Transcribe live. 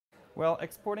Well,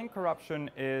 exporting corruption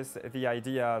is the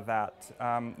idea that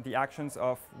the actions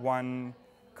of one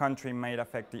country might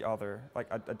affect the other, like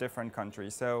a different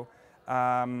country. So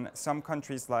some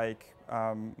countries, like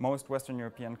most Western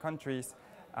European countries,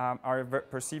 are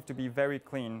perceived to be very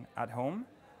clean at home,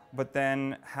 but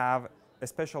then have,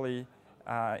 especially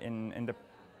in the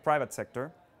private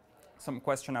sector, some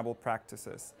questionable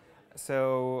practices.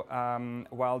 So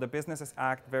while the businesses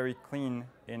act very clean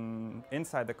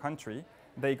inside the country,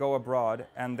 they go abroad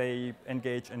and they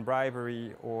engage in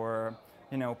bribery or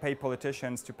pay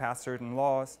politicians to pass certain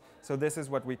laws. So this is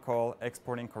what we call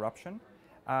exporting corruption.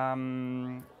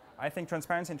 I think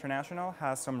Transparency International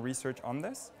has some research on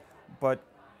this, but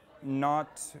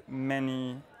not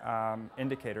many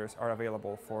indicators are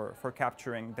available for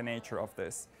capturing the nature of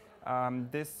this.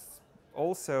 This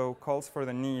also calls for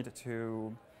the need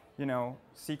to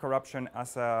see corruption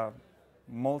as a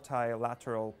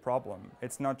multilateral problem.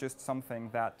 It's not just something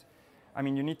that,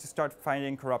 you need to start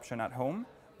fighting corruption at home,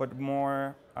 but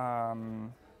more,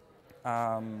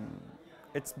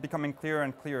 it's becoming clearer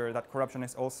and clearer that corruption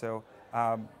is also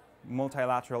a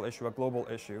multilateral issue, a global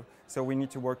issue. So we need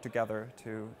to work together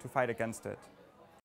to fight against it.